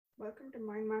Welcome to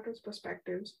Mind Matters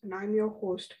Perspectives, and I'm your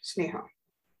host, Sneha.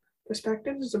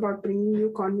 Perspectives is about bringing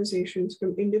you conversations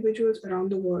from individuals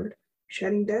around the world,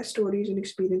 sharing their stories and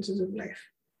experiences of life.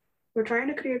 We're trying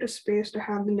to create a space to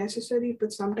have the necessary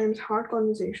but sometimes hard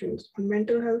conversations on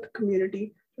mental health,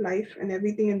 community, life, and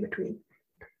everything in between.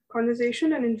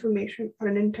 Conversation and information are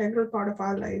an integral part of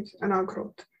our lives and our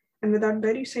growth. And with that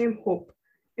very same hope,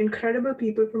 incredible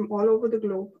people from all over the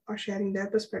globe are sharing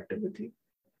their perspective with you.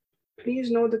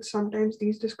 Please know that sometimes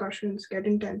these discussions get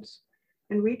intense,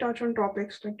 and we touch on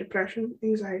topics like depression,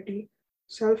 anxiety,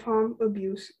 self harm,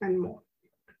 abuse, and more.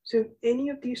 So, if any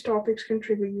of these topics can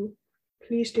trigger you,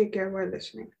 please take care while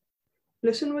listening.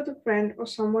 Listen with a friend or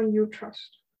someone you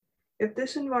trust. If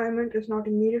this environment is not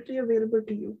immediately available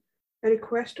to you, I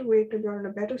request to wait till you're in a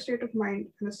better state of mind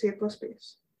and a safer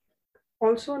space.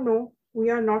 Also, know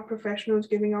we are not professionals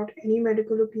giving out any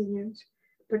medical opinions,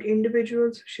 but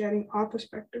individuals sharing our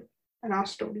perspective and our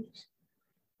stories.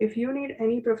 If you need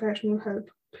any professional help,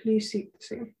 please seek the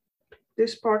same.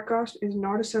 This podcast is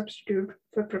not a substitute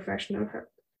for professional help.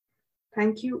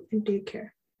 Thank you and take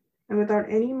care. And without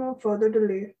any more further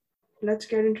delay, let's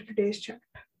get into today's chat.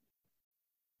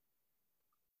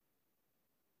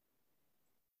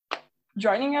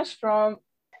 Joining us from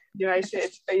the United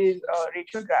States is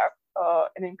Rachel Graff,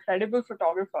 an incredible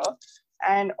photographer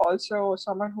and also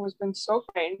someone who has been so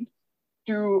kind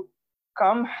to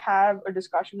come have a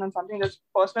discussion on something that's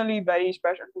personally very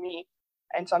special to me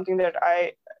and something that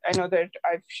I know that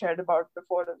I've shared about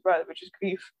before as well, which is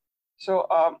grief. So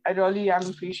I really am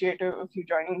appreciative of you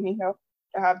joining me here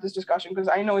to have this discussion because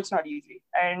I know it's not easy.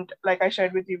 And like I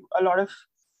shared with you, a lot of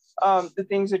the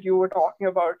things that you were talking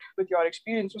about with your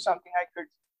experience was something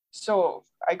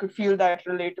I could feel that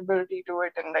relatability to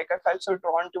it, and like I felt so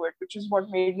drawn to it, which is what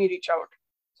made me reach out.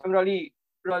 So I'm really,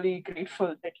 really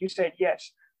grateful that you said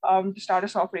yes. To start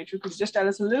us off, Rachel, could you just tell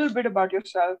us a little bit about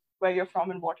yourself, where you're from,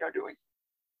 and what you're doing?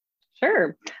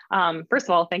 Sure. First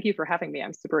of all, thank you for having me.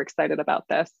 I'm super excited about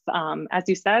this. As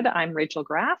you said, I'm Rachel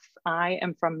Graff. I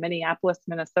am from Minneapolis,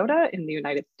 Minnesota in the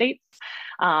United States.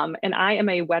 And I am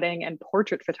a wedding and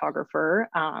portrait photographer.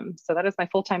 So that is my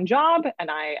full-time job, and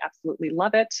I absolutely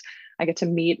love it. I get to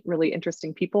meet really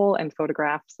interesting people and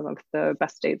photograph some of the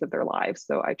best days of their lives.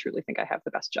 So I truly think I have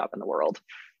the best job in the world.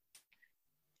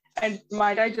 And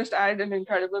might I just add, an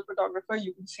incredible photographer.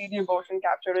 You can see the emotion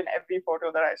captured in every photo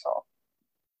that I saw.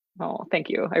 Oh, thank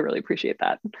you. I really appreciate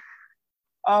that.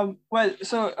 To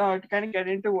kind of get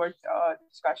into what the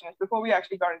discussion is, before we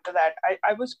actually got into that,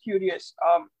 I was curious,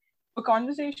 for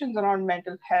conversations around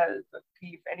mental health,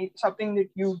 grief, something that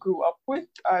you grew up with.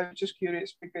 I was just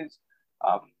curious because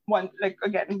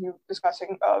you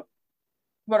discussing,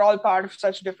 we're all part of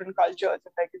such different cultures,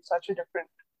 and like it's such a different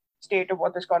state of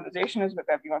what this conversation is with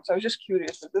everyone. So I was just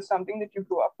curious, is this something that you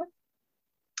grew up with?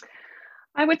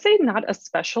 I would say not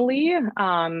especially.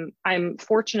 I'm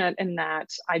fortunate in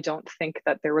that I don't think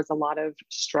that there was a lot of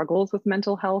struggles with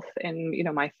mental health in,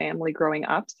 my family growing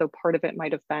up. So part of it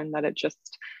might have been that it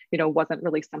just, wasn't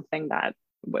really something that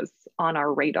was on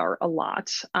our radar a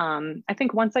lot. I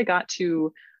think once I got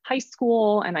to high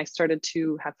school and I started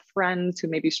to have friends who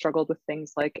maybe struggled with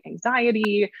things like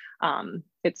anxiety,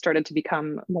 it started to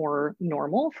become more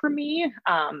normal for me.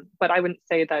 But I wouldn't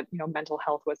say that, mental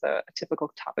health was a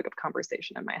typical topic of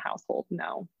conversation in my household.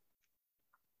 No.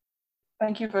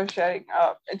 Thank you for sharing.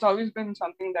 It's always been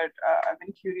something that I've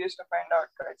been curious to find out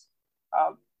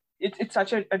because it's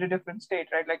such a different state,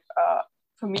 right? Like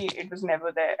for me, it was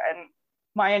never there. And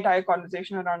my entire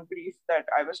conversation around grief that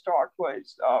I was taught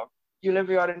was you live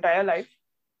your entire life.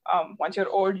 Once you're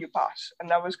old, you pass. And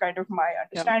that was kind of my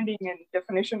understanding and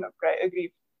definition of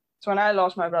grief. So when I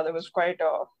lost my brother, it was quite,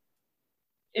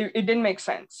 it didn't make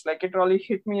sense. Like it really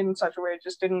hit me in such a way, it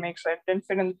just didn't make sense, didn't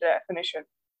fit in the definition.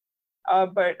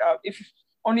 But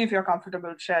if you're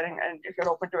comfortable sharing and if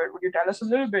you're open to it, would you tell us a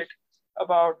little bit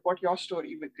about what your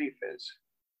story with grief is?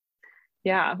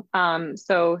 Yeah,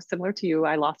 so similar to you,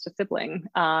 I lost a sibling.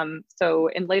 So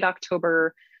in late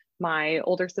October, my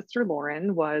older sister,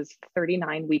 Lauren, was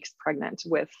 39 weeks pregnant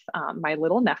with my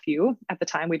little nephew. At the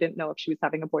time, we didn't know if she was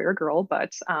having a boy or girl,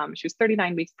 but she was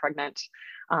 39 weeks pregnant.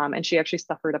 And she actually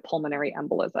suffered a pulmonary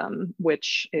embolism,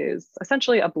 which is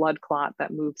essentially a blood clot that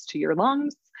moves to your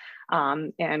lungs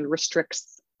and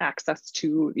restricts access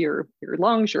to your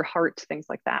lungs, your heart, things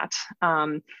like that.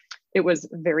 It was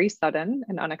very sudden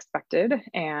and unexpected,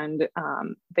 and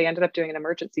they ended up doing an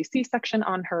emergency C-section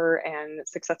on her and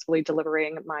successfully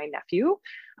delivering my nephew.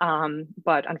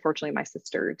 But unfortunately, my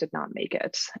sister did not make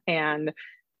it. And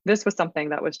this was something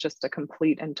that was just a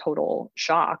complete and total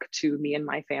shock to me and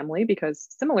my family, because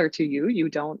similar to you, you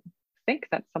don't think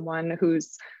that someone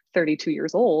who's 32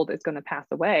 years old is going to pass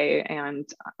away. And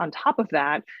on top of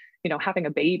that, having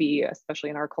a baby, especially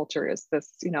in our culture, is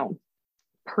this,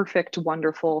 perfect,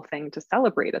 wonderful thing to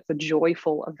celebrate. It's a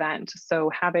joyful event.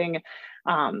 So having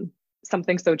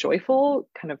something so joyful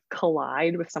kind of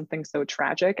collide with something so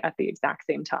tragic at the exact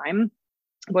same time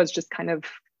was just kind of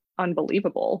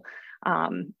unbelievable.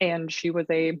 And she was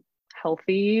a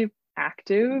healthy,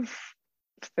 active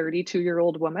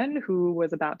 32-year-old woman who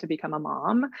was about to become a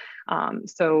mom.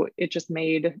 So it just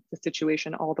made the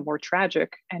situation all the more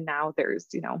tragic. And now there's,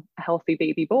 a healthy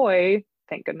baby boy,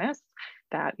 thank goodness,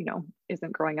 that,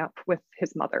 isn't growing up with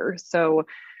his mother. So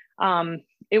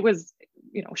it was,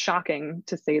 shocking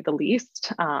to say the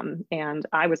least. And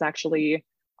I was actually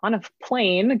on a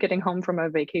plane getting home from a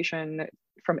vacation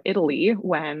from Italy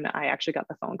when I actually got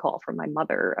the phone call from my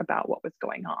mother about what was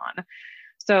going on.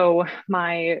 So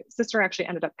my sister actually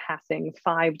ended up passing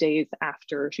 5 days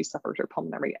after she suffered her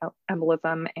pulmonary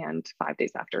embolism and 5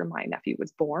 days after my nephew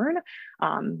was born.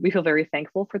 We feel very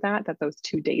thankful for that those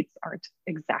two dates aren't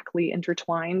exactly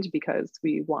intertwined, because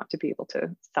we want to be able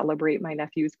to celebrate my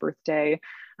nephew's birthday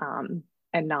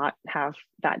and not have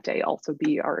that day also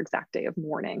be our exact day of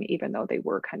mourning, even though they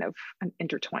were kind of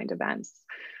intertwined events.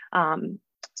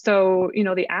 So,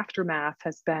 the aftermath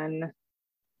has been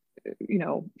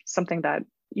something that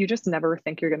you just never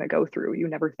think you're going to go through. You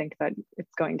never think that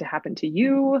it's going to happen to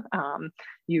you.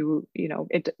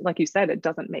 It, like you said, it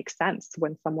doesn't make sense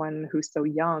when someone who's so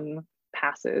young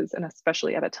passes, and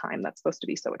especially at a time that's supposed to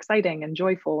be so exciting and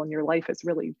joyful, and your life is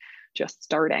really just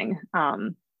starting.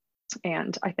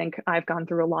 And I think I've gone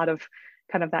through a lot of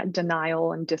kind of that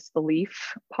denial and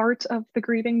disbelief part of the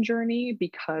grieving journey,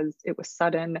 because it was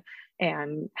sudden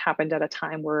and happened at a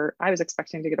time where I was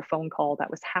expecting to get a phone call that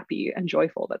was happy and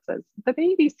joyful that says the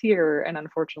baby's here. And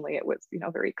unfortunately it was,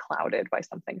 very clouded by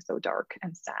something so dark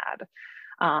and sad.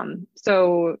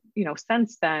 So,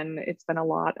 since then it's been a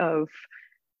lot of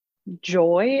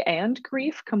joy and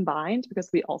grief combined, because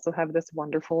we also have this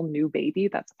wonderful new baby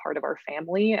that's a part of our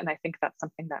family. And I think that's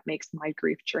something that makes my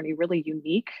grief journey really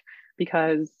unique,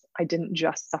 because I didn't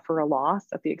just suffer a loss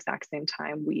at the exact same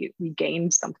time we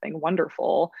gained something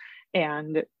wonderful.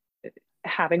 And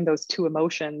having those two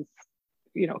emotions,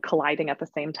 colliding at the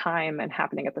same time and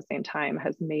happening at the same time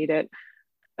has made it,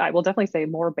 I will definitely say,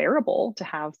 more bearable to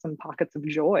have some pockets of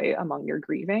joy among your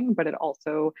grieving, but it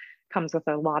also comes with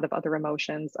a lot of other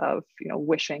emotions of,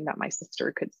 wishing that my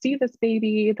sister could see this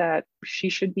baby that she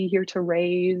should be here to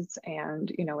raise.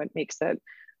 And, it makes it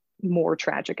more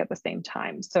tragic at the same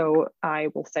time. So I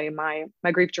will say my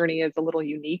grief journey is a little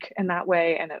unique in that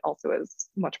way. And it also is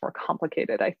much more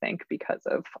complicated, I think, because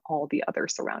of all the other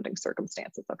surrounding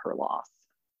circumstances of her loss.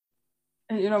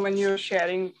 And when you're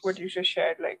sharing what you just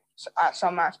shared, like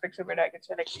some aspects of it, I could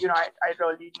say, like, I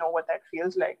really know what that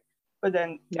feels like. But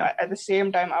then at the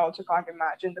same time, I also can't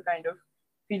imagine the kind of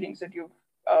feelings that you've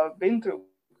been through.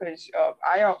 Because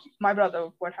my brother,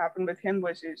 what happened with him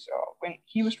was when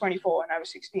he was 24 and I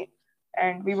was 16,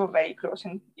 and we were very close.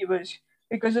 And it was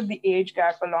because of the age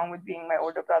gap, along with being my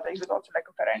older brother, he was also like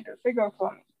a parental figure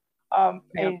for me.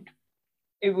 And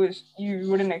it was,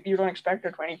 you don't expect a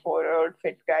 24-year-old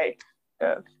fit guy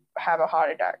to have a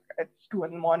heart attack at 2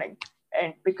 a.m.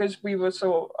 And because we were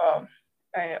so,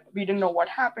 we didn't know what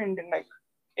happened, and like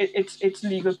it's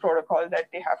legal protocol that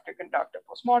they have to conduct a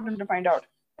postmortem to find out.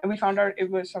 And we found out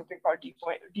it was something called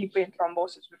deep vein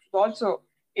thrombosis, which was also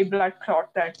a blood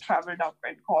clot that traveled up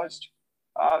and caused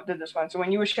this one. So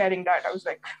when you were sharing that, I was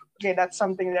like, okay, that's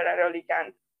something that I really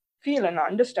can feel and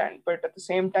understand. But at the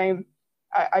same time,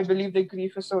 I believe the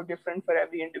grief is so different for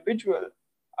every individual.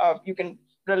 You can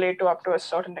relate to up to a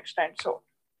certain extent. So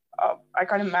I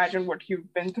can't imagine what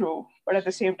you've been through, but at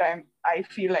the same time, I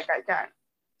feel like I can.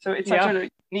 So it's such a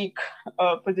unique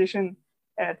position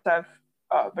in itself.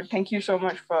 But thank you so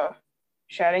much for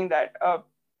sharing that.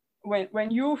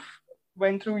 When you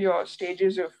went through your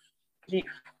stages of grief,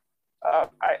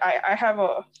 I have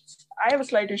a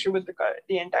slight issue with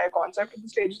the entire concept of the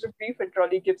stages of grief. It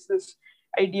really gives this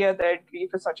idea that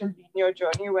grief is such a linear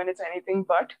journey when it's anything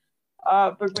but.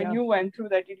 But when you went through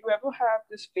that, did you ever have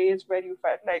this phase where you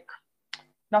felt like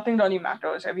nothing really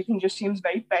matters? Everything just seems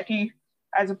very petty,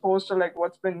 as opposed to like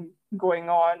what's been going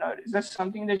on? Or is that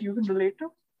something that you can relate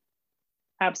to?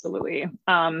 Absolutely.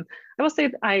 I will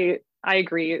say I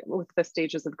agree with the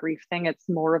stages of grief thing. It's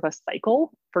more of a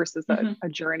cycle versus a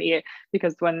journey,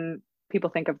 because when people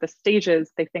think of the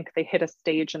stages, they think they hit a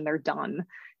stage and they're done.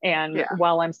 And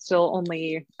while I'm still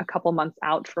only a couple months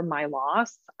out from my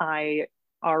loss, I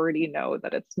already know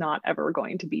that it's not ever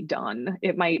going to be done.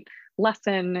 It might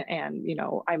lessen, and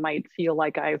I might feel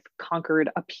like I've conquered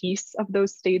a piece of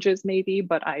those stages maybe,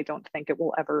 but I don't think it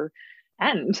will ever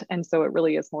end. And so it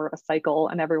really is more of a cycle,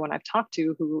 and everyone I've talked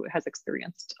to who has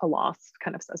experienced a loss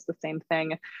kind of says the same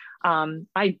thing.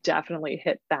 I definitely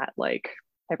hit that like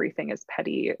everything is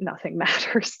petty, nothing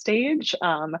matters stage,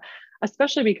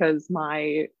 especially because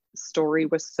my story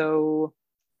was so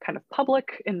kind of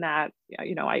public in that,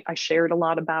 I shared a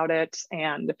lot about it,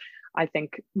 and I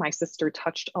think my sister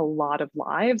touched a lot of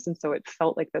lives. And so it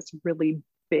felt like this really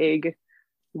big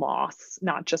loss,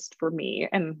 not just for me,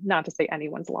 and not to say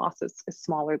anyone's loss is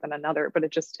smaller than another, but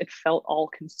it felt all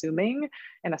consuming.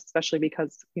 And especially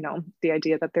because, the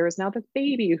idea that there is now this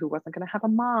baby who wasn't going to have a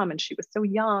mom and she was so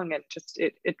young, and just,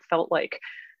 it felt like,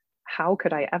 how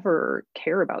could I ever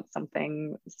care about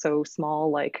something so small,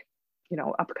 like,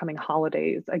 upcoming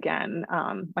holidays again.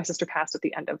 My sister passed at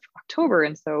the end of October.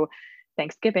 And so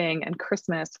Thanksgiving and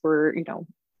Christmas were,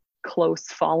 close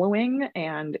following.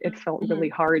 And it felt really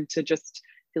hard to just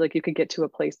feel like you could get to a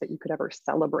place that you could ever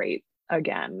celebrate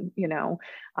again,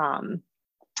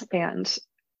 and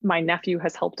my nephew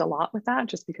has helped a lot with that,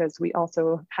 just because we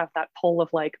also have that pull of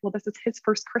like, well, this is his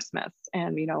first Christmas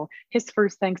and, his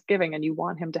first Thanksgiving, and you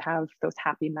want him to have those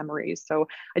happy memories. So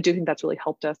I do think that's really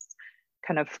helped us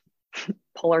kind of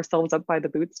pull ourselves up by the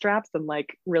bootstraps and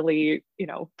like really,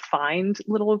 find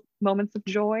little moments of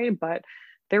joy. But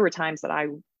there were times that I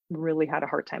really had a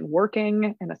hard time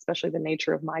working, and especially the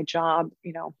nature of my job,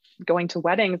 going to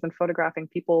weddings and photographing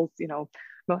people's,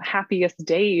 happiest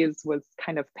days was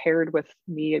kind of paired with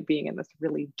me being in this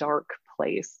really dark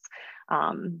place.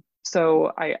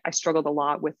 So I struggled a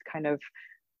lot with kind of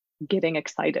getting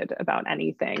excited about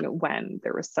anything when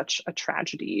there was such a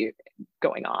tragedy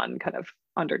going on kind of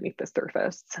underneath the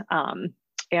surface.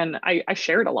 And I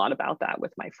shared a lot about that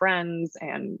with my friends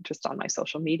and just on my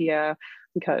social media,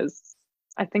 because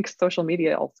I think social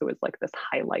media also is like this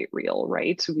highlight reel,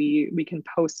 right? We can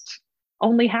post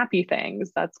only happy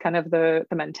things. That's kind of the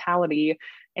mentality.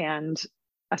 And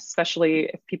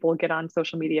especially if people get on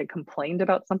social media and complained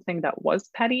about something that was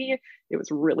petty, it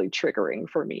was really triggering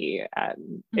for me,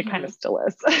 and it kind of still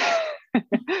is.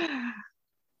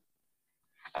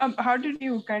 How did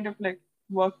you kind of like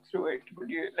work through it? Would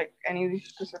you like any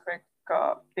specific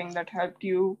thing that helped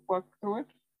you work through it?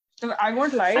 Because I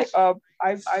won't lie,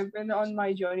 I've been on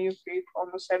my journey of grief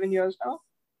almost 7 years now.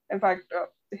 In fact,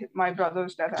 my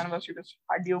brother's death anniversary was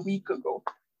hardly a week ago.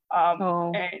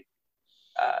 And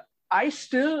I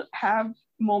still have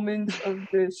moments of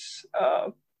this,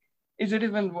 is it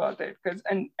even worth it? Because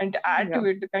and to add to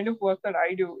it, the kind of work that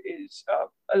I do is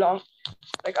along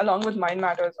with Mind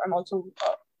Matters, I'm also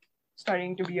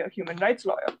studying to be a human rights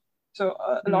lawyer. So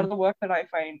a lot of the work that I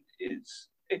find is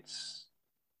it's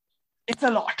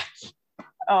a lot.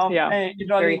 And it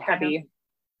really very heavy.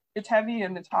 It's heavy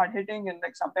and it's hard hitting, and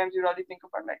like sometimes you really think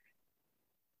about like,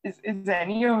 is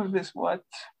any of this worth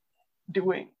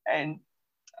doing? And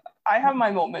I have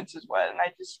my moments as well, and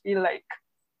I just feel like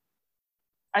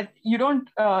you don't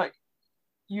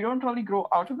really grow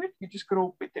out of it, you just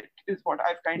grow with it, is what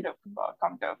I've kind of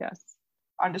come to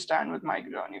understand with my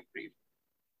journey of grief.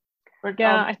 But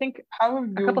I think how have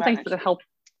you a couple things that have helped.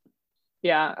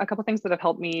 Yeah, a couple things that have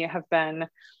helped me have been,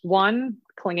 one,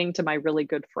 clinging to my really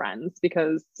good friends,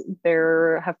 because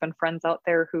there have been friends out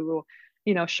there who,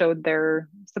 showed their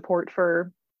support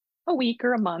for a week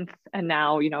or a month, and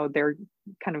now, they're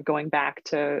kind of going back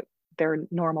to their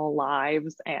normal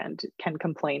lives and can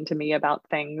complain to me about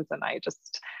things. And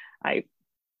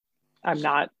I'm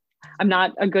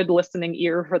not a good listening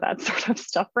ear for that sort of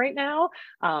stuff right now.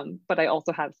 But I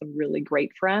also have some really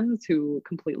great friends who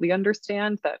completely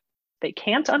understand that they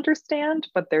can't understand,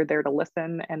 but they're there to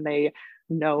listen, and they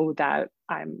know that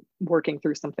I'm working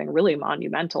through something really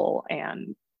monumental,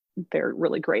 and they're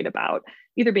really great about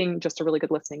either being just a really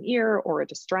good listening ear or a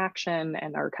distraction,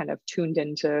 and are kind of tuned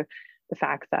into the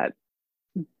fact that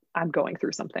I'm going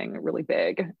through something really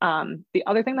big. The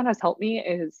other thing that has helped me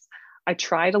is I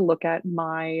try to look at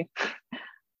my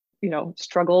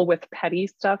struggle with petty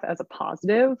stuff as a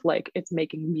positive, like it's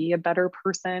making me a better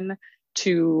person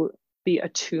to be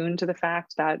attuned to the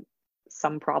fact that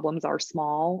some problems are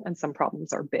small and some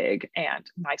problems are big, and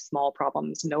my small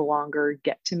problems no longer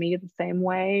get to me the same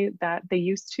way that they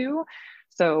used to.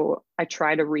 So I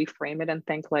try to reframe it and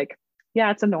think like, yeah,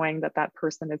 it's annoying that that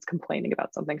person is complaining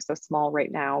about something so small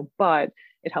right now, but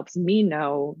it helps me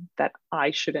know that I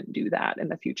shouldn't do that in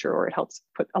the future, or it helps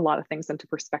put a lot of things into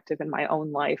perspective in my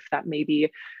own life that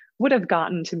maybe would have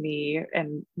gotten to me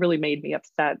and really made me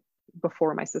upset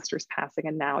before my sister's passing,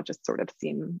 and now just sort of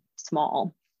seem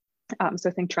small. So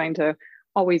I think trying to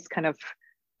always kind of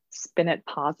spin it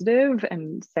positive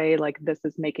and say like, this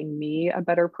is making me a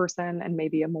better person and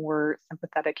maybe a more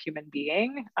sympathetic human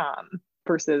being,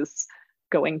 versus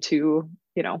going to,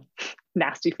 you know,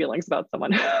 nasty feelings about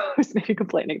someone who's maybe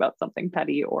complaining about something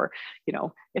petty, or, you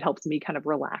know, it helps me kind of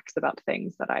relax about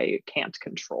things that I can't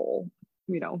control,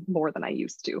 you know, more than I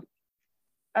used to.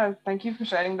 Thank you for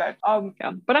sharing that.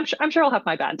 Yeah, but I'm sure I'll have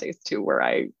my bad days too, where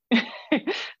I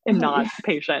am not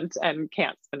patient and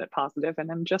can't spin it positive, and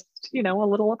I'm just, you know,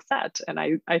 a little upset. And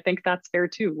I think that's fair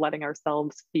too, letting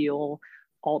ourselves feel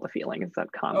all the feelings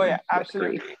that come. Oh yeah, with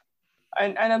absolutely. grief.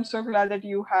 And I'm so glad that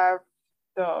you have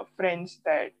the friends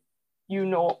that you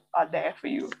know are there for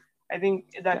you. I think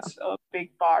that's a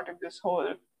big part of this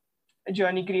whole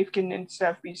journey. Grief can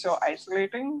itself be so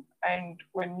isolating, and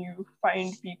when you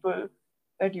find people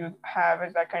that you have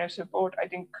as that kind of support, I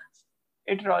think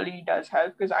it really does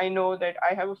help. Because I know that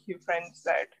I have a few friends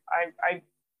that I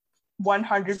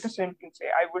 100% can say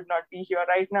I would not be here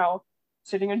right now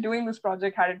sitting and doing this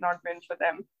project had it not been for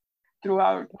them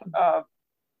throughout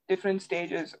different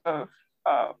stages of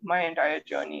my entire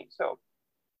journey. So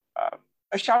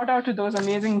a shout out to those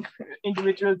amazing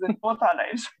individuals in both our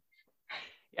lives.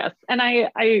 Yes. And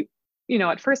I, you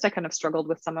know, at first I kind of struggled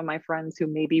with some of my friends who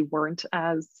maybe weren't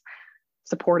as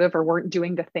supportive or weren't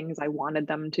doing the things I wanted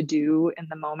them to do in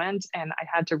the moment. And I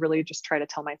had to really just try to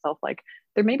tell myself, like,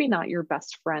 they're maybe not your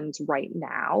best friends right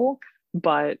now,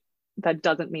 but that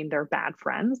doesn't mean they're bad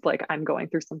friends. Like, I'm going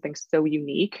through something so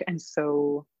unique and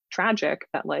so tragic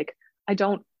that, like, I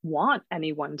don't want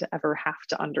anyone to ever have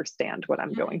to understand what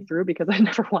I'm going through, because I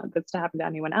never want this to happen to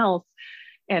anyone else.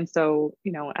 And so,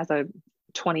 you know, as a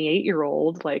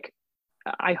 28-year-old, like,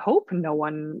 I hope no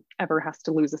one ever has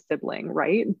to lose a sibling,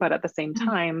 right? But at the same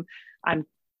time,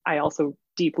 I also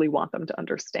deeply want them to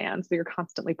understand. So you're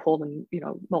constantly pulled in, you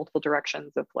know, multiple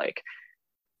directions of, like,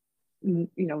 you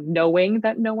know, knowing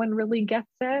that no one really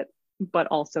gets it, but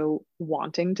also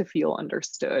wanting to feel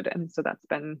understood. And so that's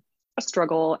been a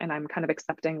struggle. And I'm kind of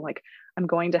accepting, like, I'm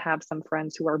going to have some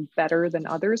friends who are better than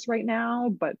others right now,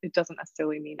 but it doesn't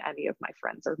necessarily mean any of my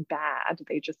friends are bad.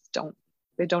 They just don't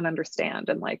understand,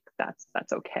 and, like, that's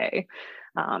okay.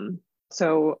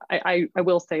 So I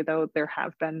will say, though, there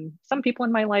have been some people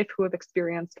in my life who have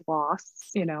experienced loss,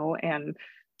 you know, and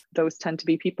those tend to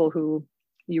be people who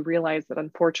you realize that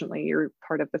unfortunately you're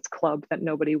part of this club that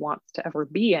nobody wants to ever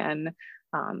be in,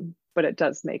 but it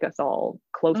does make us all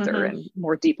closer and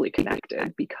more deeply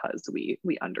connected because we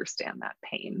understand that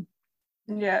pain.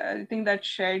 Yeah, I think that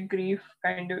shared grief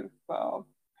kind of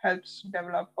helps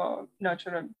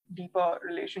nurture a deeper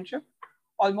relationship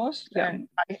almost. Yeah. And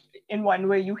in one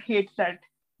way, you hate that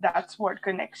that's what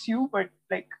connects you, but,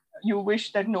 like, you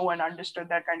wish that no one understood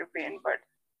that kind of pain. But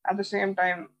at the same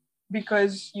time,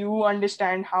 because you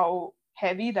understand how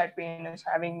heavy that pain is,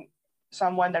 having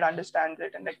someone that understands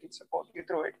it and that can support you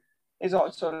through it is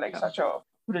also, like, such a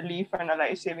relief and a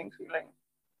life-saving feeling.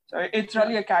 So it's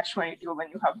really a catch-22 when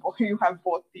you have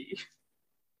both the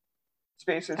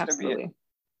spaces to be in.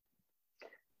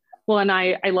 Well, and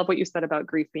I love what you said about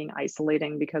grief being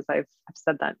isolating, because I've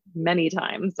said that many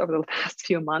times over the past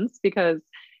few months, because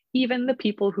even the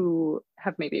people who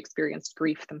have maybe experienced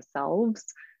grief themselves,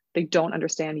 they don't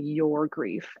understand your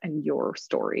grief and your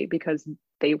story because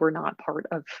they were not part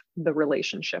of the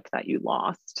relationship that you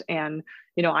lost. And,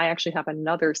 you know, I actually have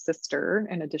another sister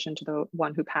in addition to the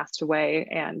one who passed away.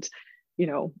 And, you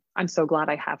know, I'm so glad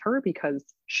I have her, because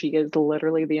she is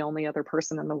literally the only other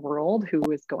person in the world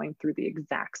who is going through the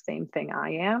exact same thing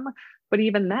I am. But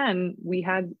even then, we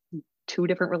had 2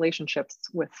 different relationships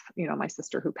with, you know, my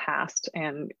sister who passed,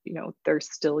 and, you know, there's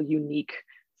still unique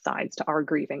sides to our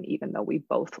grieving, even though we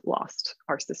both lost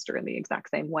our sister in the exact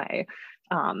same way.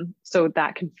 So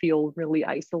that can feel really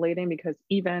isolating, because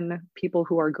even people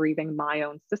who are grieving my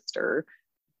own sister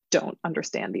don't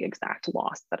understand the exact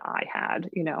loss that I had,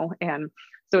 you know? And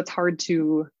so it's hard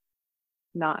to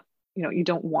not, you know, you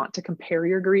don't want to compare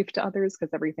your grief to others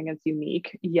because everything is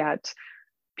unique, yet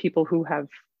people who have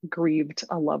grieved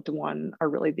a loved one are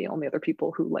really the only other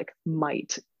people who, like,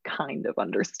 might kind of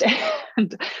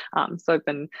understand. So I've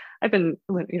been,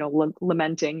 you know,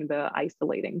 lamenting the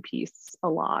isolating piece a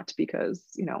lot, because,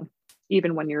 you know,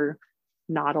 even when you're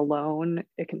not alone,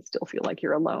 it can still feel like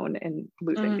you're alone in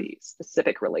losing the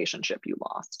specific relationship you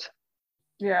lost.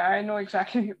 Yeah, I know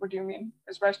exactly what you mean,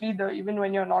 especially even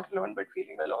when you're not alone but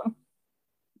feeling alone.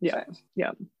 Yeah.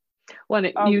 Yeah. Well,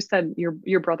 and you said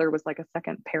your brother was like a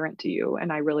second parent to you,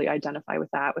 and I really identify with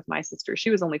that with my sister. She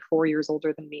was only 4 years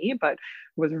older than me, but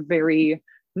was very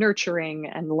nurturing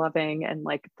and loving, and,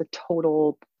 like, the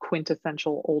total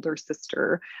quintessential older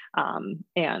sister.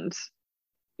 And,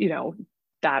 you know,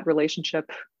 that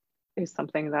relationship is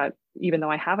something that, even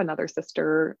though I have another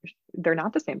sister, they're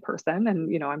not the same person.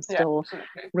 And, I'm still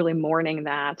really mourning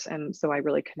that. And so I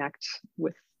really connect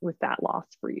with that loss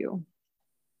for you.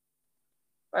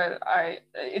 Well,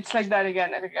 it's like that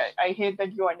again. I think I hate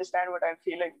that you understand what I'm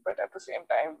feeling, but at the same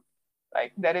time,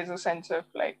 like there is a sense of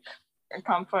like a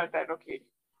comfort that, okay,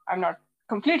 I'm not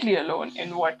completely alone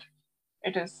in what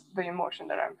it is, the emotion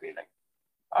that I'm feeling.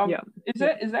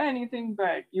 Is there anything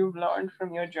that you've learned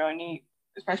from your journey,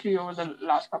 especially over the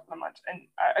last couple of months? And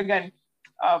again,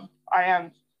 I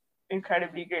am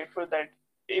incredibly grateful that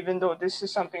even though this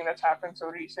is something that's happened so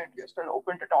recent, you're still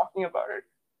open to talking about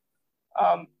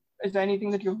it. Is there anything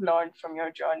that you've learned from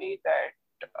your journey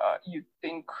that you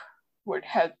think would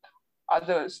help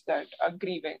others that are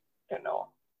grieving to know?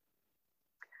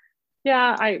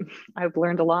 Yeah, I've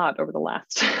learned a lot over the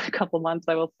last couple months,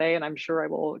 I will say, and I'm sure I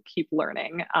will keep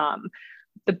learning.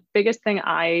 The biggest thing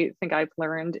I think I've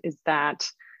learned is that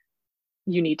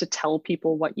you need to tell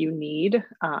people what you need.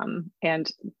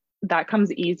 And that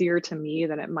comes easier to me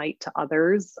than it might to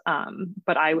others.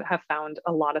 But I have found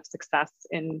a lot of success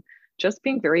in just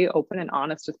being very open and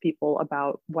honest with people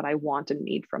about what I want and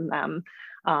need from them.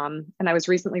 And I was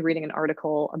recently reading an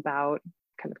article about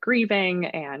kind of grieving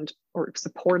or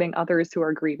supporting others who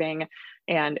are grieving.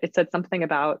 And it said something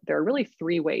about there are really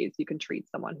 3 ways you can treat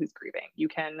someone who's grieving. You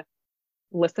can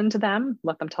listen to them,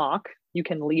 let them talk, you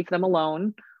can leave them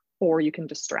alone, or you can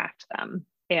distract them.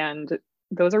 And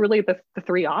those are really the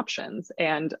 3 options.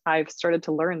 And I've started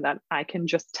to learn that I can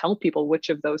just tell people which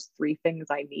of those 3 things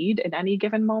I need in any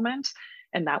given moment,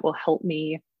 and that will help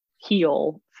me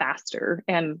heal faster.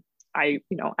 And I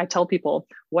tell people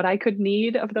what I could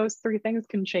need of those 3 things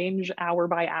can change hour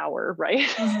by hour, right?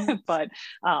 Mm-hmm. But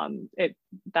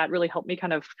that really helped me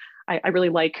kind of, I really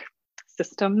like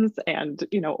systems and,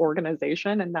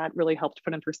 organization. And that really helped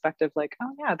put in perspective, like,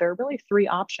 oh yeah, there are really 3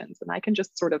 options, and I can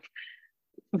just sort of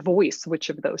voice which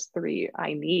of those 3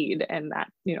 I need. And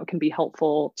that, can be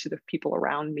helpful to the people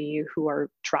around me who are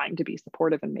trying to be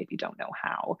supportive and maybe don't know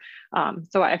how.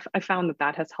 So I found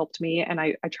that has helped me. And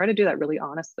I try to do that really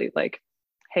honestly, like,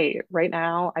 hey, right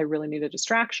now I really need a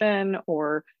distraction,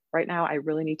 or right now I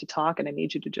really need to talk and I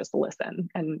need you to just listen.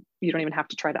 And you don't even have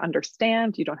to try to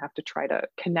understand. You don't have to try to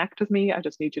connect with me. I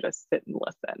just need you to sit and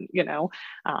listen,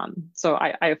 So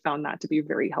I have found that to be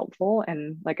very helpful.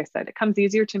 And like I said, it comes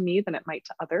easier to me than it might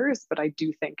to others, but I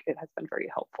do think it has been very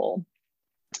helpful.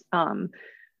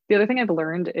 The other thing I've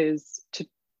learned is to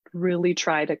really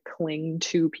try to cling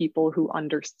to people who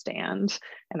understand.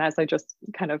 And as I just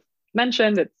kind of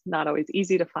mentioned, it's not always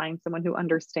easy to find someone who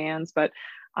understands, but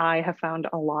I have found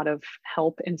a lot of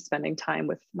help in spending time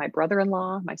with my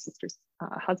brother-in-law, my sister's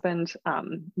husband,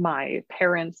 my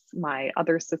parents, my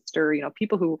other sister,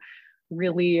 people who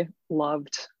really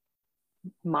loved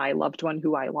my loved one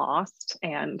who I lost,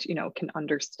 and, can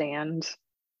understand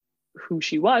who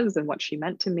she was and what she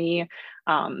meant to me.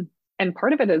 And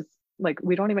part of it is, like,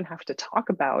 we don't even have to talk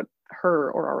about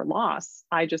her or our loss.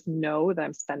 I just know that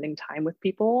I'm spending time with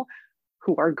people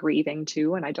who are grieving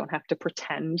too, and I don't have to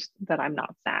pretend that I'm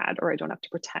not sad, or I don't have to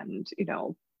pretend,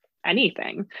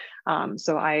 anything.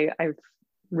 So I've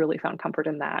really found comfort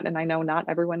in that. And I know not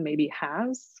everyone maybe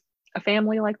has a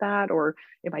family like that, or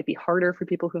it might be harder for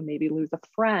people who maybe lose a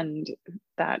friend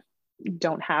that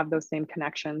don't have those same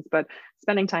connections. But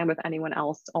spending time with anyone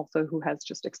else also who has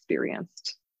just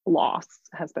experienced loss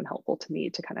has been helpful to me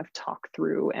to kind of talk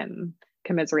through and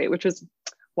commiserate, which is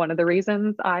one of the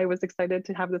reasons I was excited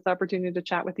to have this opportunity to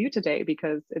chat with you today,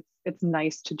 because it's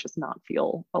nice to just not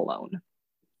feel alone.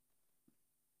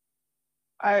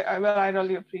 I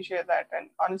really appreciate that. And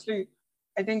honestly,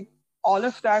 I think all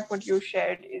of that, what you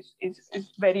shared is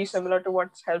very similar to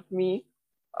what's helped me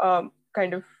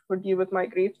kind of deal with my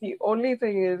grief. The only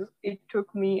thing is, it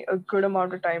took me a good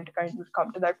amount of time to kind of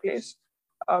come to that place.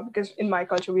 Because in my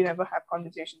culture, we never have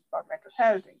conversations about mental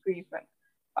health and grief.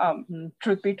 And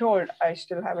truth be told, I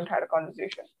still haven't had a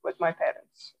conversation with my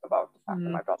parents about the fact that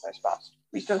my brother has passed.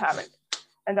 We still haven't.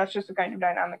 And that's just the kind of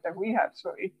dynamic that we have.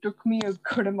 So it took me a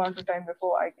good amount of time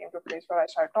before I came to a place where I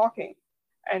started talking.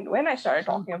 And when I started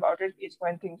talking about it, is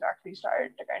when things actually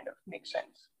started to kind of make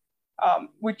sense,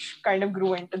 which kind of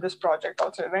grew into this project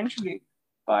also eventually.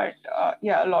 But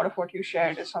yeah, a lot of what you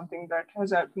shared is something that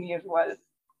has helped me as well.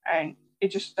 And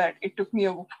it's just that it took me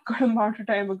a good amount of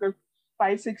time, a good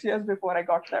 5-6 years before I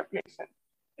got to that place. And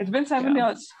it's been 7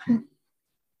 years.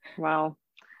 Wow.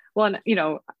 Well,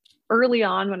 and, early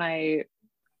on when I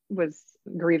was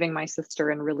grieving my sister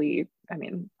and really,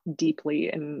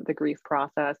 deeply in the grief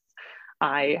process,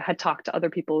 I had talked to other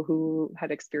people who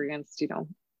had experienced,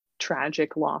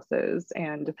 tragic losses.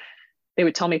 And they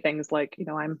would tell me things like,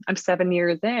 I'm 7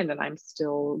 years in and I'm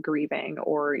still grieving,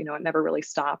 or, it never really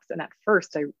stops. And at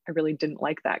first I really didn't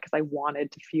like that, because I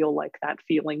wanted to feel like that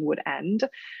feeling would end.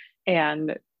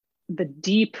 And the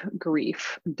deep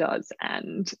grief does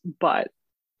end, but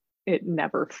it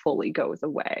never fully goes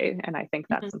away. And I think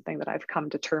that's something that I've come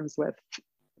to terms with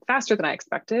faster than I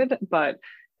expected. But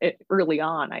early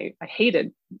on, I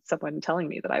hated someone telling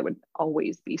me that I would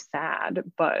always be sad,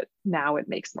 but now it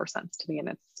makes more sense to me. And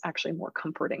it's actually more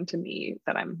comforting to me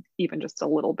that I'm even just a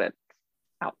little bit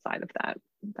outside of that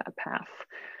path.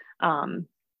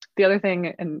 The other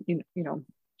thing, and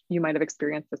you might have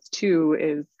experienced this too,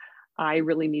 is I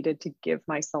really needed to give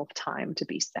myself time to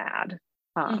be sad.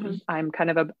 I'm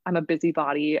a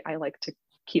busybody. I like to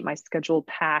keep my schedule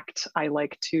packed. I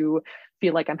like to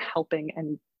feel like I'm helping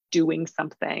and doing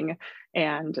something.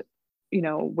 And,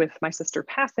 with my sister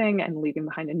passing and leaving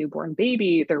behind a newborn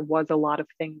baby, there was a lot of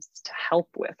things to help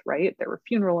with, right? There were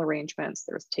funeral arrangements,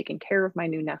 there was taking care of my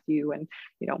new nephew, and,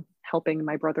 helping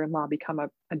my brother-in-law become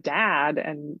a dad,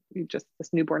 and just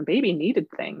this newborn baby needed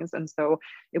things. And so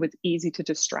it was easy to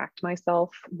distract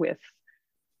myself with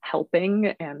helping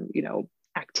and,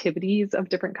 activities of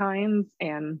different kinds.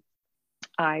 And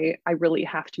I really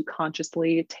have to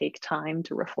consciously take time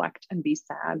to reflect and be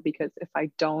sad, because if I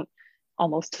don't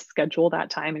almost schedule that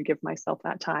time and give myself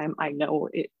that time, I know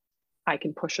I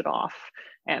can push it off,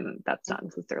 and that's not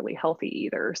necessarily healthy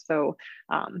either. So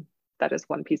that is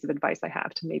one piece of advice I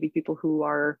have to maybe people who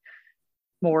are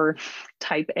more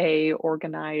type A,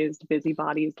 organized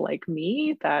busybodies like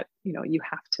me, that, you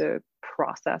have to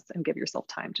process and give yourself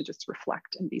time to just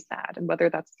reflect and be sad. And whether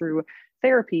that's through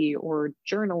therapy or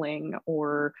journaling,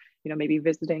 or, maybe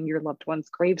visiting your loved one's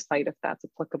gravesite, if that's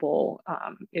applicable,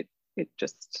 it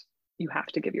just, you have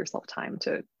to give yourself time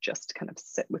to just kind of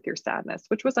sit with your sadness,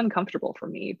 which was uncomfortable for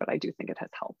me, but I do think it has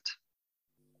helped.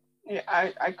 Yeah,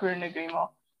 I couldn't agree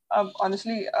more.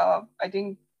 Honestly, I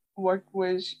think what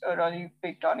was a really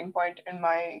big turning point in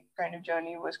my kind of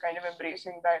journey was kind of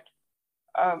embracing that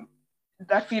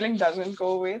that feeling doesn't go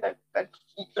away, that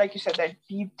like you said, that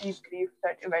deep grief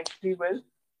that eventually will,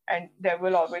 and there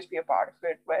will always be a part of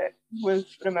it where we'll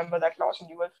remember that loss and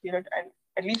you will feel it. And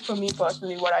at least for me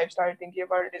personally, what I've started thinking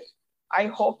about it is, I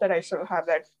hope that I still have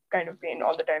that kind of pain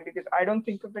all the time, because I don't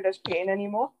think of it as pain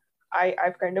anymore.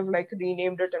 I've kind of like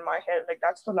renamed it in my head, like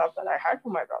that's the love that I had for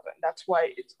my brother, and that's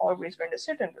why it's always going to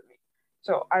sit in with me.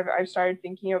 So I've started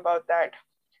thinking about that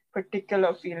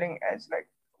particular feeling as like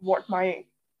what my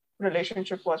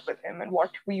relationship was with him and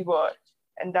what we were,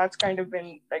 and that's kind of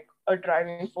been like a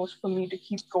driving force for me to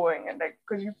keep going. And like,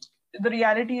 because the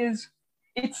reality is,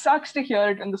 it sucks to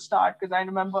hear it in the start, because I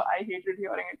remember I hated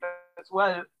hearing it as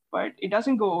well, but it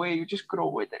doesn't go away, you just grow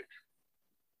with it.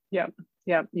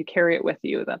 Yeah, you carry it with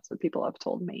you. That's what people have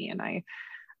told me, and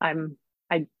I'm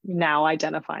now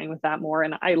identifying with that more.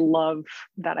 And I love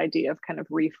that idea of kind of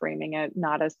reframing it,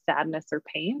 not as sadness or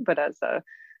pain, but as a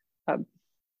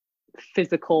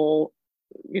physical,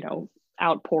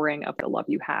 outpouring of the love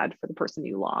you had for the person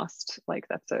you lost. Like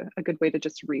that's a good way to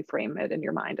just reframe it in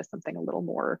your mind as something a little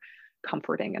more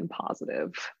comforting and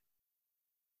positive.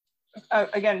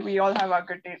 Again, we all have our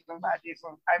good days and bad days,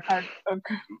 and I've had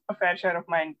a fair share of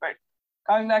mine, but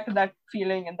coming back to that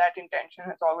feeling and that intention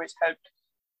has always helped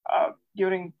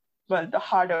during, the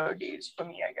harder days for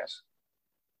me, I guess.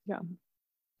 Yeah.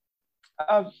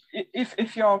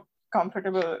 If you're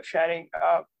comfortable sharing,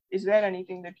 is there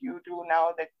anything that you do now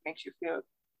that makes you feel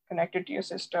connected to your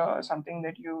sister, or something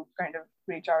that you kind of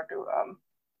reach out to?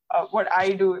 What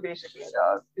I do basically,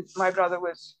 my brother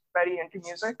was very into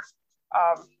music.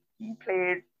 He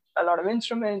played a lot of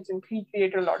instruments and he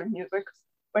created a lot of music,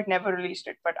 but never released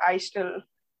it. But I still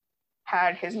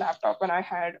had his laptop and I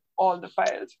had all the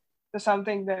files. So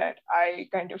something that I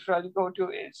kind of really go to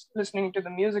is listening to the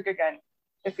music again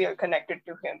to feel connected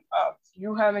to him. Do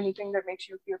you have anything that makes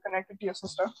you feel connected to your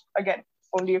sister? Again,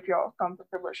 only if you're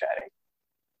comfortable sharing.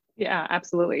 Yeah,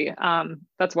 absolutely.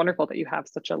 That's wonderful that you have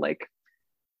such a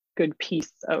good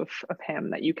piece of him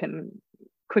that you can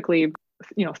quickly,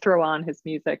 throw on his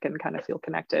music and kind of feel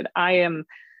connected. I am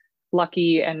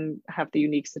lucky and have the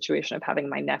unique situation of having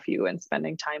my nephew and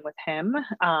spending time with him.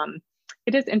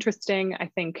 It is interesting. I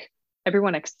think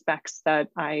everyone expects that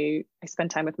I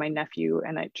spend time with my nephew,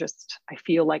 and I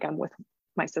feel like I'm with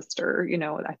my sister.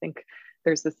 I think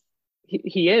there's this,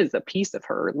 he is a piece of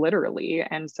her, literally.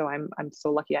 And so I'm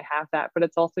so lucky I have that, but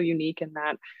it's also unique in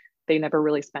that they never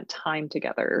really spent time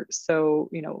together. So,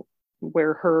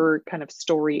 where her kind of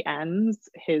story ends,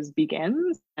 his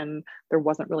begins, and there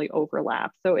wasn't really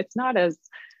overlap. So it's not as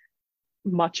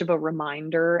much of a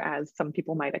reminder as some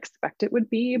people might expect it would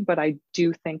be, but I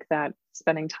do think that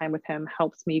spending time with him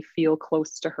helps me feel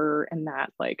close to her, and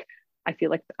that like I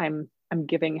feel like I'm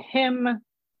giving him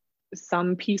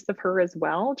some piece of her as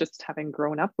well, just having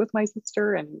grown up with my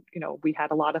sister, and we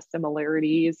had a lot of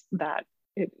similarities, that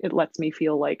it lets me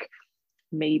feel like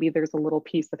maybe there's a little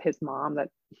piece of his mom that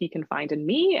he can find in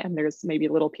me, and there's maybe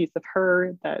a little piece of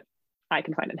her that I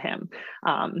can find in him.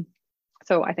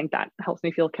 So I think that helps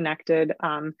me feel connected.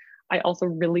 I also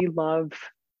really love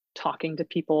talking to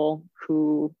people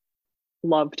who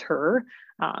loved her.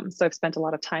 So I've spent a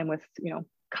lot of time with,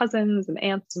 cousins and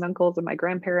aunts and uncles and my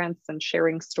grandparents, and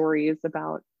sharing stories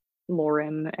about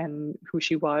Lauren and who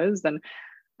she was. And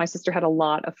my sister had a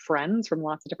lot of friends from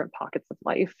lots of different pockets of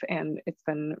life, and it's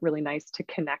been really nice to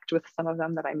connect with some of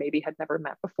them that I maybe had never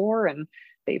met before, and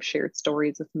they've shared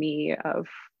stories with me of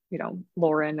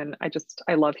Lauren, and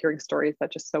I love hearing stories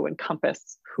that just so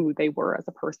encompass who they were as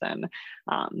a person.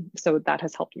 So that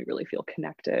has helped me really feel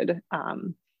connected.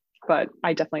 But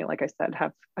I definitely, like I said,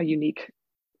 have a unique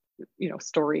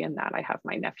story in that I have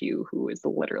my nephew, who is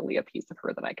literally a piece of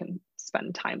her that I can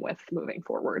spend time with moving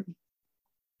forward.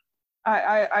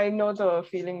 I know the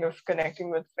feeling of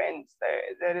connecting with friends.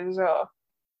 There is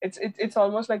it's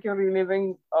almost like you're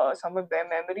reliving some of their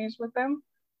memories with them.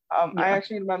 Yeah. I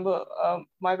actually remember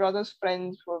my brother's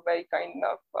friends were very kind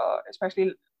enough,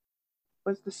 especially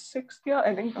was the 6th year,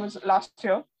 I think it was last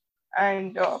year,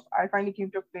 and I finally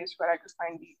came to a place where I could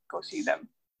finally go see them,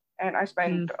 and I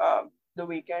spent the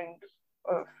weekend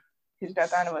of his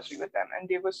death anniversary with them, and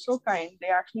they were so kind. They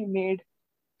actually made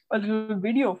a little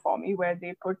video for me where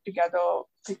they put together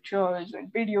pictures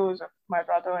and videos of my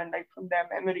brother and like from their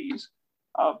memories,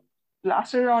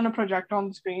 blasted on a projector on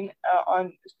the screen,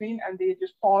 and they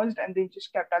just paused and they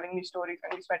just kept telling me stories,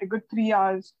 and we spent a good 3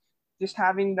 hours just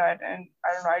having that. And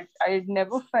I don't know, I had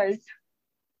never felt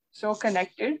so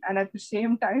connected and at the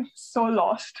same time so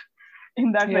lost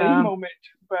in that very moment.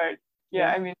 But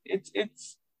I mean,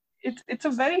 it's a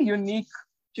very unique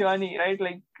journey, right?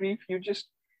 Like grief, you just,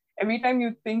 every time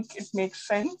you think it makes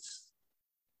sense,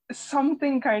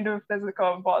 something kind of, there's a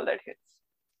curveball that hits.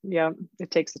 Yeah, it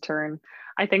takes a turn.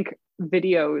 I think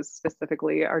videos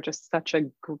specifically are just such a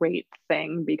great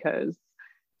thing, because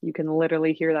you can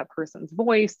literally hear that person's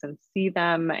voice and see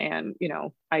them. And,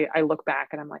 I look back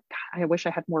and I'm like, God, I wish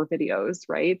I had more videos,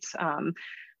 right?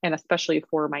 And especially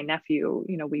for my nephew,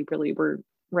 we really were,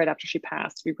 right after she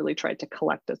passed, we really tried to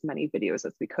collect as many videos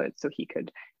as we could so he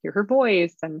could hear her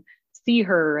voice and see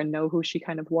her and know who she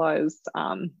kind of was.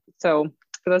 So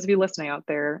for those of you listening out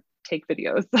there, take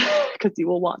videos because you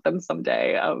will want them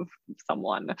someday of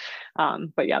someone.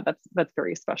 But yeah, that's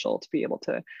very special to be able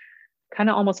to kind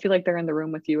of almost feel like they're in the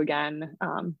room with you again.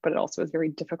 But it also is very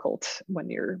difficult when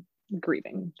you're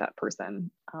grieving that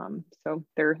person. So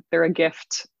they're a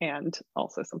gift, and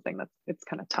also something that's, it's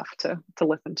kind of tough to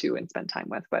listen to and spend time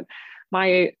with. But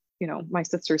my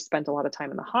sister spent a lot of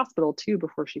time in the hospital too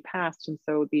before she passed. And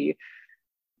so I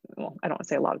don't want to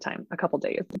say a lot of time, a couple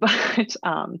days, but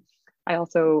I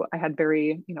had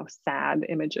very, sad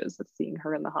images of seeing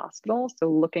her in the hospital. So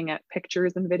looking at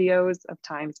pictures and videos of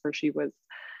times where she was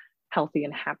healthy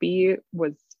and happy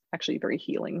was actually very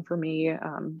healing for me.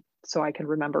 So I can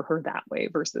remember her that way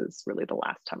versus really the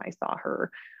last time I saw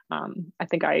her. I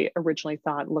think I originally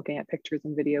thought looking at pictures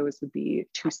and videos would be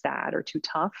too sad or too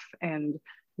tough. And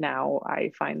now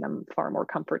I find them far more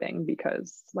comforting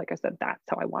because, like I said, that's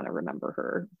how I want to remember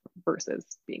her versus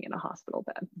being in a hospital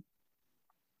bed.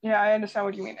 Yeah, I understand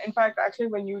what you mean. In fact, actually,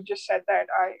 when you just said that,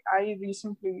 I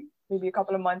recently, maybe a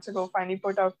couple of months ago, finally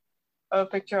put up a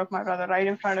picture of my brother right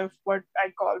in front of what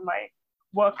I call my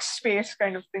workspace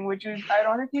kind of thing, which is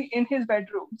ironically in his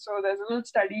bedroom. So there's a little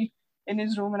study in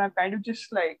his room, and I've kind of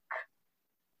just like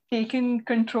taken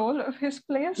control of his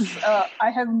place. I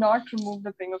have not removed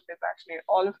a thing of his, actually.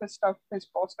 All of his stuff, his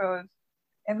posters,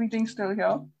 everything's still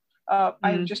here.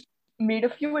 I've just made a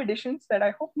few additions that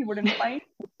I hope he wouldn't find.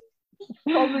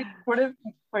 Probably would have,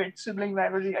 but sibling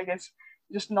rivalry, I guess,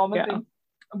 just normal thing.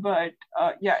 But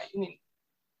I mean,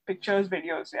 pictures,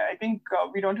 videos, I think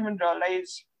we don't even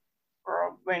realize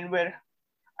when we're,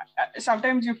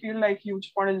 sometimes you feel like you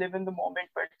just want to live in the moment,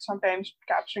 but sometimes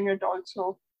capturing it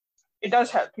also, it does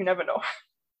help. You never know.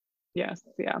 Yes,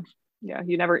 yeah.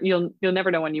 You'll never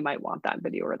know when you might want that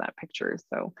video or that picture.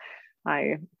 So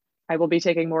I will be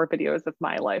taking more videos of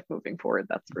my life moving forward,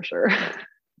 that's for sure.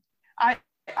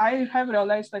 I have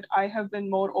realized that I have been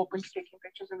more open to taking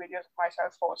pictures and videos of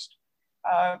myself post.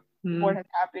 What has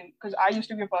happened, because I used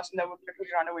to be a person that would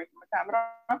literally run away from a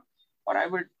camera, or I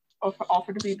would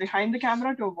offer to be behind the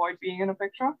camera to avoid being in a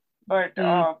picture. But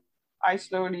I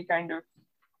slowly kind of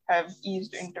have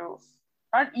eased into,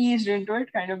 not eased into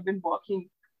it, kind of been working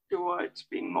towards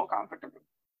being more comfortable.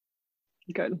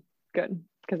 Good, good,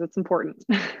 because it's important.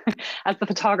 As the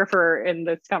photographer in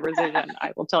this conversation,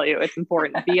 I will tell you it's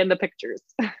important. Be in the pictures.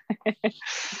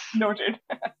 Noted.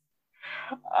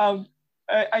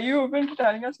 Are you open to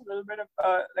telling us a little bit of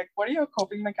like what are your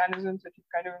coping mechanisms that you've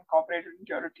kind of incorporated into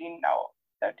your routine now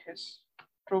that has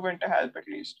proven to help at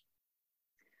least?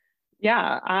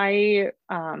 Yeah, I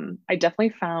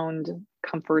definitely found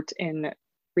comfort in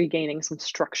regaining some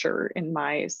structure in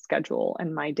my schedule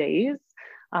and my days.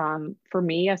 For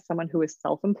me, as someone who is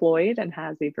self-employed and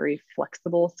has a very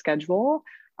flexible schedule,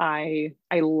 I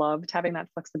loved having that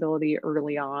flexibility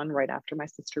early on, right after my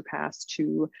sister passed,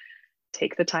 to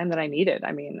take the time that I needed.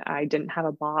 I mean, I didn't have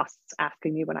a boss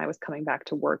asking me when I was coming back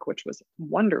to work, which was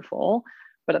wonderful.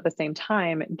 But at the same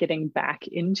time, getting back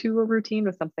into a routine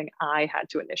was something I had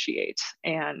to initiate.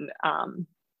 And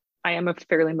I am a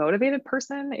fairly motivated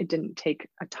person. It didn't take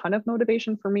a ton of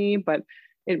motivation for me, but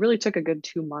it really took a good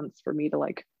 2 months for me to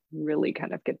like really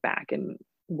kind of get back and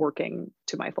working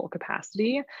to my full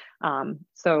capacity.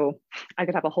 So I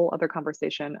could have a whole other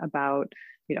conversation about,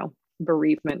 you know,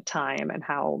 bereavement time and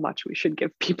how much we should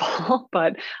give people.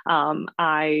 But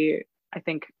I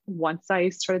think once I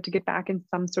started to get back in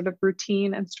some sort of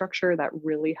routine and structure, that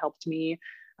really helped me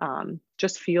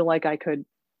just feel like I could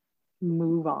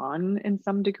move on in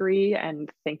some degree and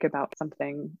think about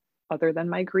something other than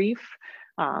my grief.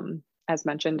 As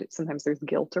mentioned, sometimes there's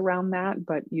guilt around that,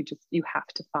 but you have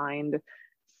to find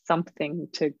something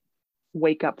to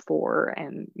wake up for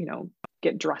and, you know,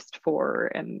 get dressed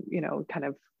for and, you know, kind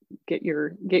of get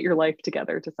your life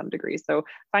together to some degree. So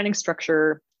finding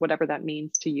structure, whatever that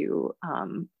means to you,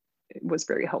 was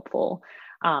very helpful.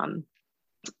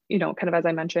 You know, kind of as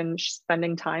I mentioned,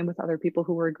 spending time with other people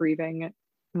who were grieving.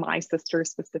 My sister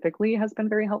specifically has been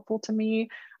very helpful to me,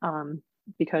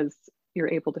 because you're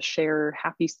able to share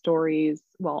happy stories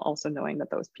while also knowing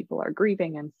that those people are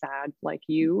grieving and sad like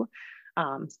you.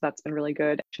 So that's been really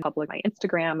good. I publish my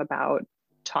Instagram about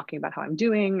talking about how I'm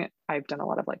doing. I've done a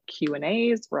lot of like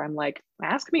Q&As where I'm like,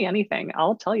 ask me anything.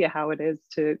 I'll tell you how it is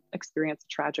to experience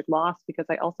a tragic loss, because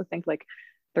I also think like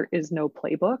there is no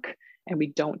playbook and we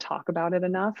don't talk about it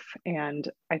enough. And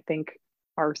I think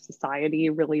our society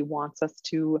really wants us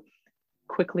to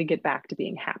quickly get back to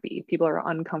being happy. People are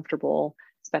uncomfortable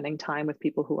spending time with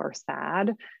people who are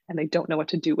sad and they don't know what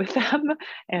to do with them.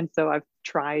 And so I've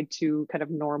tried to kind of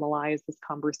normalize this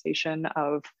conversation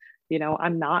of, you know,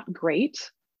 I'm not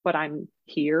great, but I'm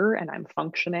here and I'm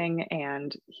functioning,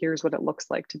 and here's what it looks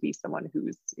like to be someone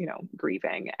who's, you know,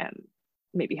 grieving and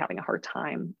maybe having a hard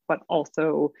time, but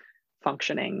also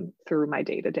functioning through my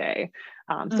day to day.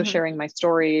 So sharing my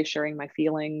story, sharing my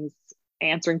feelings,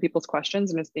 answering people's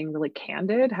questions, and just being really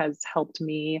candid has helped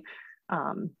me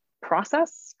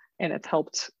process, and it's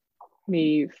helped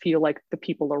me feel like the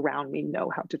people around me know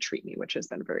how to treat me, which has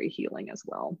been very healing as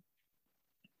well.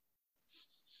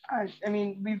 I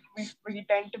mean, we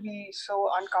tend to be so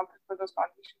uncomfortable with those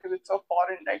conversations because it's so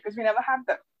foreign, right? Because we never have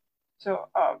them. So,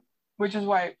 which is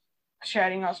why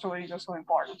sharing our stories are so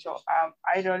important. So,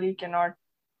 I really cannot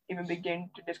even begin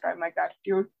to describe my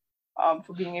gratitude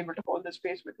for being able to hold this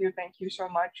space with you. Thank you so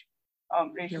much,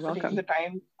 Rachel, for taking the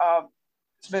time.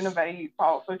 It's been a very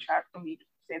powerful chat for me, to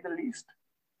say the least.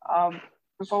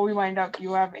 Before we wind up, do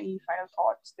you have any final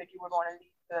thoughts that you would want to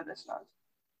leave to the listeners?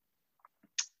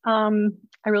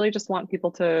 I really just want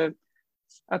people to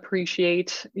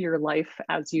appreciate your life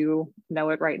as you know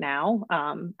it right now.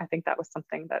 I think that was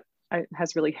something that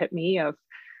has really hit me. Of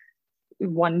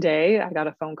one day I got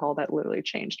a phone call that literally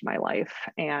changed my life,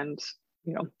 and,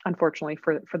 you know, unfortunately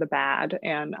for the bad.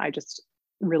 And I just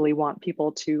really want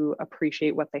people to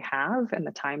appreciate what they have and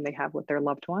the time they have with their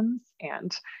loved ones.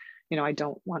 And, you know, I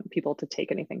don't want people to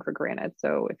take anything for granted.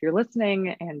 So if you're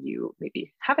listening and you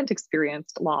maybe haven't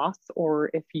experienced loss,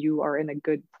 or if you are in a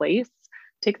good place,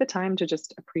 take the time to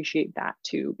just appreciate that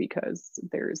too, because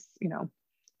there's, you know,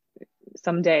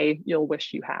 someday you'll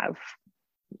wish you had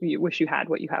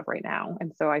what you have right now.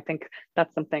 And so I think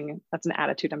that's an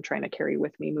attitude I'm trying to carry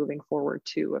with me moving forward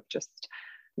too, of just,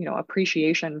 you know,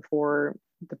 appreciation for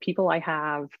the people I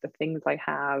have, the things I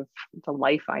have, the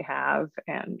life I have,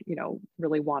 and, you know,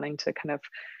 really wanting to kind of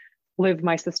live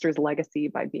my sister's legacy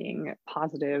by being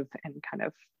positive and kind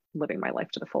of living my life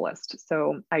to the fullest.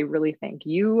 So I really thank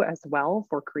you as well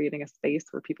for creating a space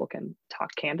where people can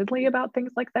talk candidly about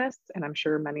things like this. And I'm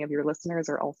sure many of your listeners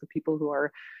are also people who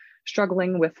are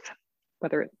struggling with,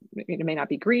 whether it may not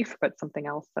be grief, but something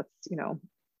else that's, you know,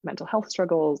 mental health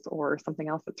struggles or something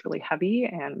else that's really heavy.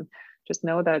 And just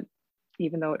know that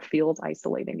even though it feels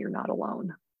isolating, you're not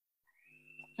alone.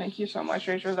 Thank you so much,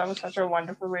 Rachel. That was such a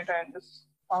wonderful way to end this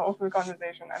powerful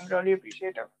conversation. I'm really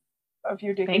appreciative of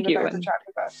you taking the time to chat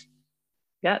with us.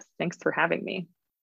 Yes, thanks for having me.